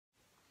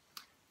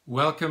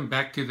Welcome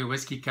back to the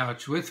Whiskey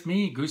Couch with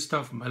me,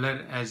 Gustav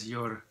Miller, as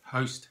your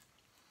host.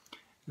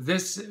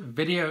 This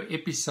video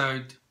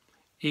episode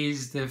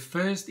is the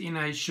first in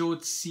a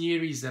short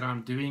series that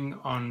I'm doing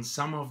on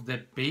some of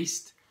the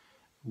best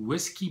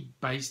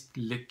whiskey-based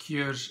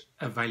liqueurs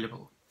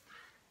available.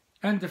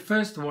 And the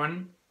first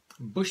one,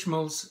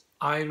 Bushmills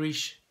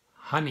Irish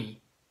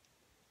Honey.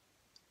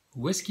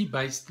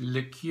 Whiskey-based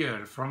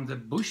liqueur from the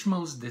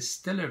Bushmills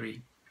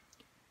Distillery,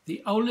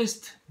 the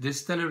oldest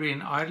distillery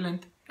in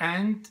Ireland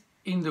and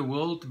in the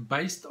world,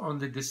 based on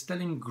the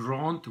distilling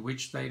grant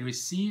which they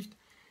received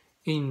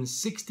in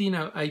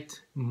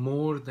 1608,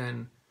 more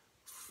than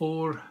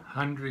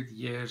 400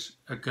 years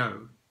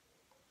ago.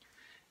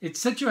 It's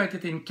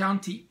situated in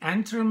County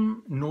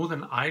Antrim,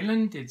 Northern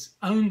Ireland. It's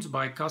owned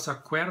by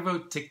Casa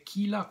Cuervo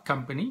Tequila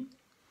company,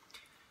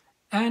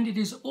 and it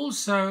is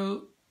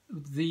also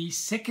the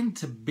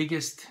second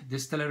biggest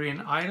distillery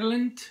in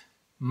Ireland,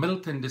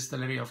 Middleton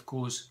Distillery, of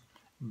course,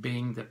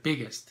 being the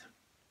biggest.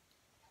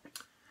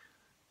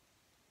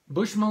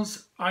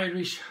 Bushmills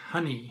Irish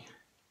Honey.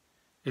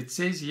 It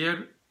says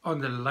here on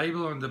the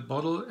label on the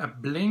bottle, a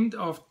blend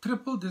of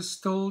triple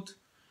distilled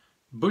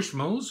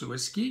Bushmills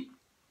whiskey,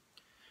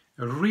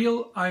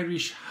 real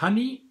Irish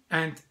honey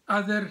and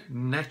other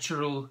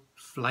natural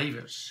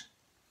flavors.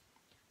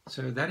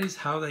 So that is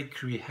how they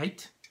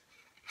create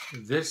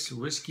this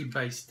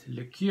whiskey-based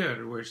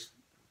liqueur with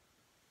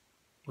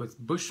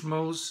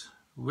Bushmills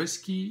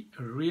whiskey,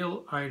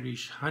 real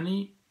Irish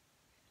honey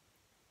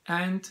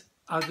and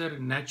other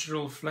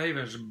natural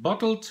flavors.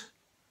 Bottled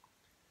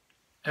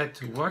at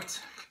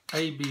what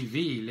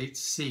ABV?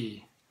 Let's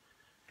see.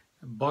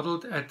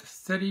 Bottled at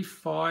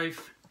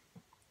 35%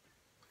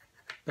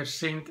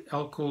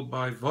 alcohol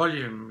by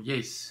volume.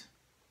 Yes,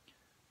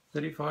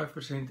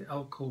 35%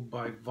 alcohol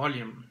by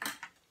volume.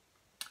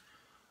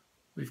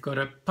 We've got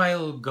a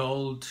pale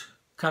gold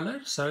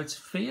color, so it's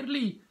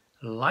fairly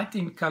light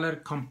in color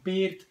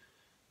compared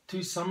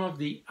to some of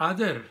the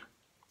other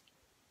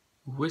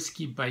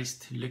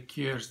whiskey-based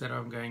liqueurs that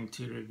I'm going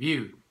to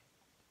review.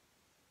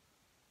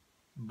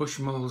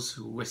 Bushmills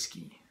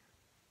whiskey.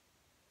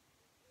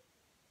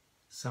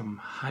 Some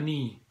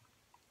honey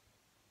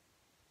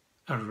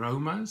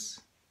aromas,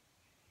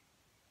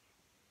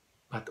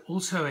 but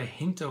also a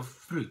hint of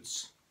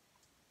fruits.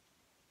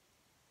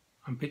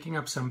 I'm picking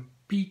up some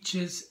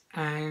peaches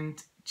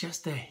and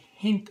just a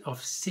hint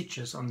of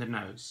citrus on the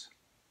nose.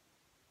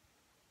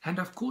 And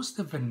of course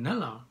the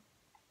vanilla.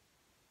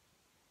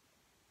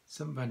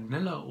 Some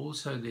vanilla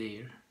also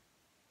there.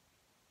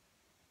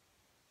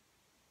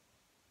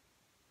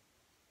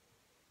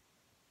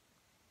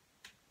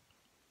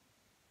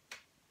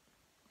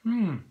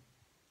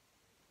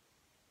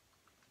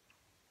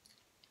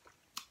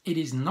 It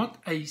is not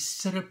a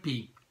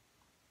syrupy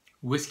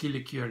whiskey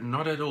liqueur,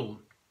 not at all.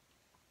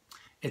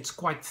 It's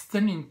quite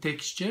thin in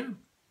texture,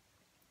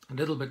 a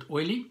little bit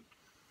oily.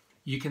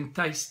 You can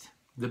taste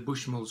the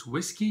Bushmills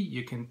whiskey,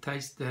 you can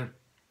taste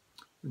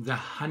the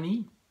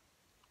honey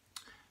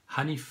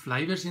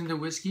flavors in the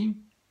whiskey.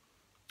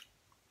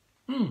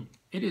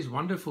 It is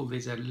wonderful.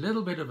 There's a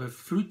little bit of a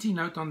fruity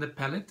note on the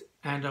palate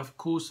and of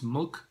course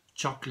milk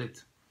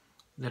chocolate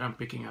that I'm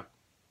picking up.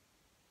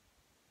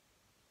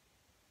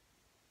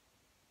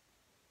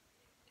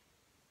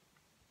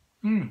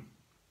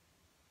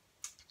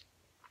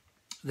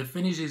 The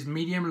finish is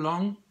medium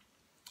long.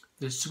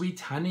 The sweet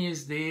honey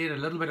is there, a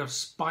little bit of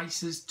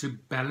spices to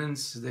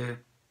balance the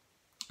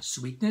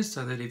sweetness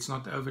so that it's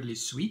not overly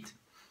sweet.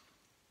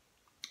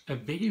 A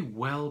very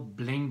well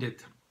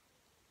blended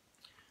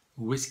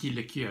whiskey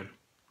liqueur.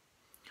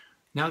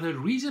 Now the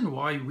reason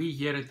why we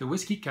here at the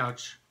Whiskey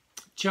Couch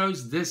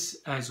chose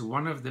this as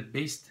one of the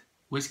best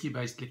whiskey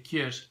based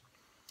liqueurs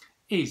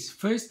is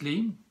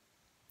firstly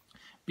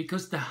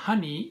because the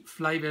honey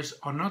flavors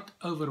are not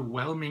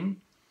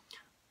overwhelming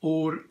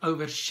or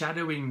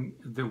overshadowing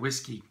the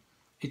whiskey.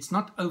 It's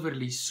not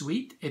overly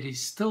sweet. It is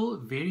still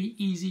very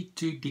easy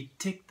to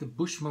detect the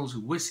Bushmills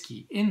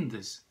whiskey in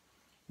this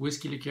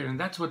whiskey liqueur, and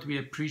that's what we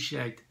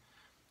appreciate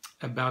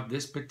about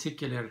this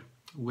particular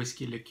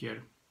whiskey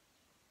liqueur.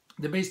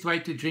 The best way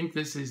to drink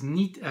this is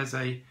neat as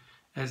a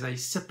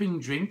sipping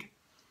drink,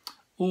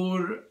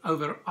 or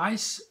over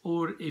ice,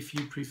 or if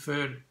you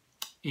prefer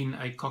in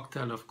a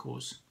cocktail, of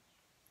course.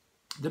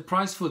 The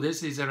price for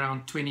this is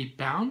around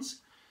 £20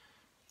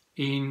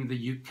 in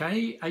the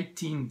UK,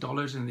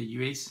 $18 in the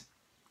US,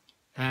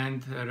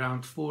 and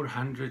around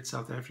 400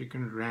 South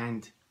African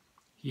rand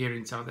here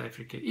in South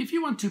Africa. If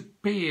you want to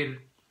pair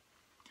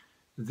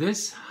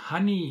this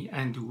honey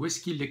and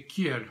whiskey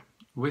liqueur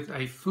with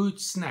a food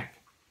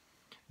snack,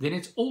 then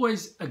it's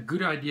always a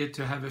good idea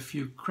to have a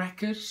few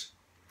crackers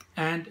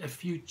and a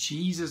few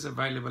cheeses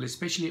available,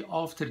 especially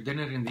after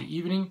dinner in the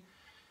evening.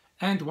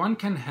 And one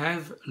can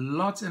have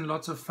lots and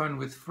lots of fun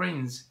with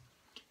friends,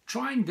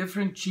 trying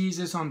different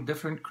cheeses on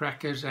different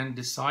crackers and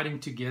deciding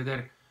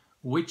together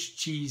which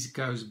cheese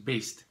goes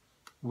best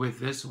with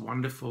this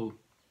wonderful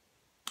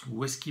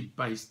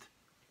whiskey-based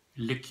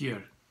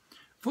liqueur.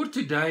 For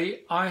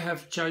today, I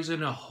have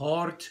chosen a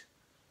hard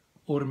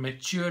or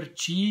mature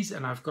cheese,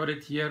 and I've got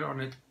it here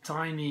on a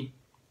tiny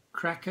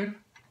cracker.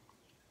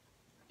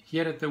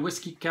 Here at the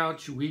Whiskey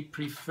Couch we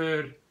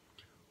prefer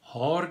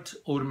hard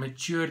or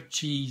mature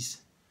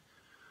cheese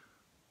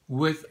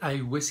with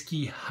a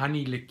whiskey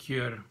honey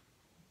liqueur.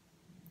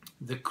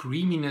 The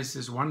creaminess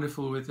is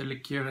wonderful with the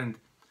liqueur, and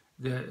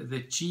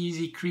the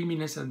cheesy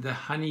creaminess and the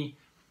honey,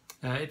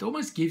 it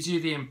almost gives you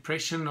the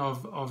impression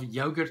of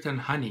yogurt and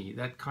honey,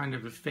 that kind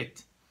of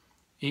effect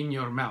in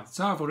your mouth.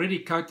 So I've already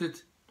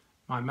coated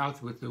my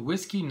mouth with the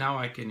whiskey. Now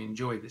I can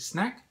enjoy the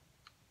snack.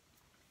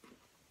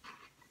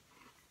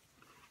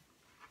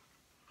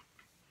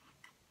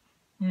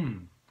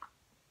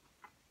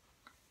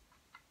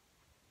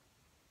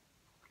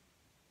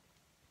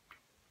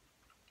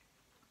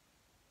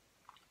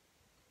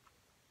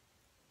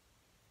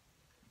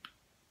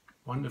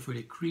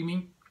 Wonderfully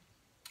creamy,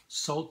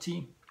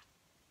 salty.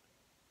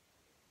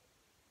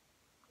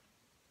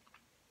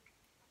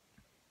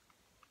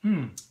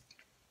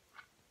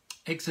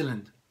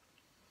 Excellent.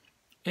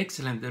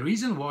 Excellent. The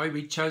reason why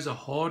we chose a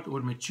hard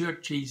or mature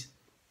cheese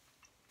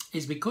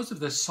is because of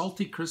the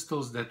salty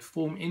crystals that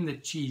form in the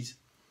cheese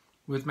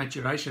with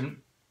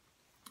maturation.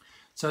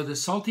 So the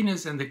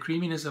saltiness and the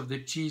creaminess of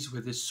the cheese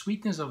with the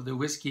sweetness of the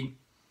whiskey,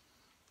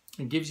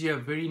 it gives you a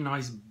very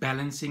nice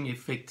balancing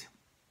effect.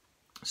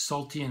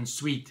 Salty and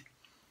sweet,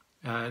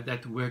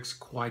 that works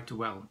quite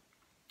well.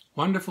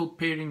 Wonderful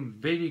pairing,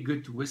 very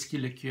good whiskey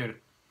liqueur.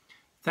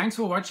 Thanks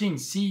for watching.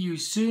 See you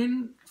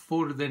soon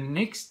for the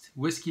next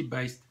whiskey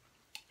based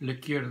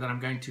liqueur that I'm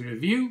going to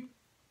review,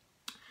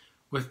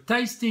 with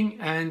tasting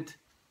and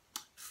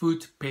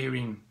food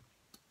pairing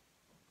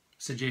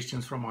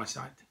suggestions from my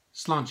side.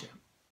 Slàinte.